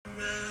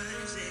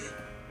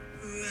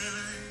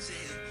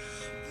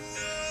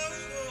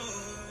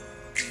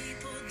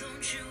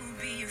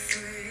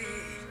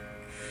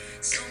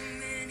So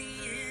many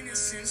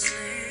innocents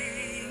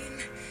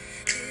slain.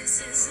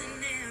 This is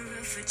an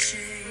era for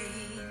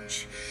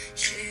change.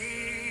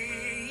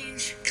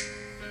 Change.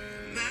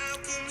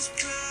 Malcolm's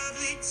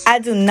probably I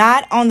do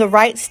not own the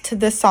rights to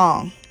the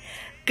song.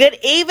 Good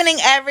evening,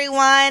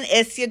 everyone.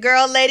 It's your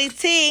girl, Lady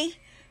T.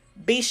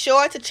 Be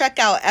sure to check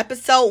out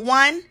episode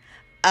 1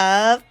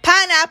 of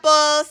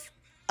Pineapples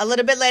a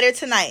little bit later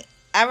tonight.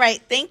 All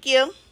right, thank you.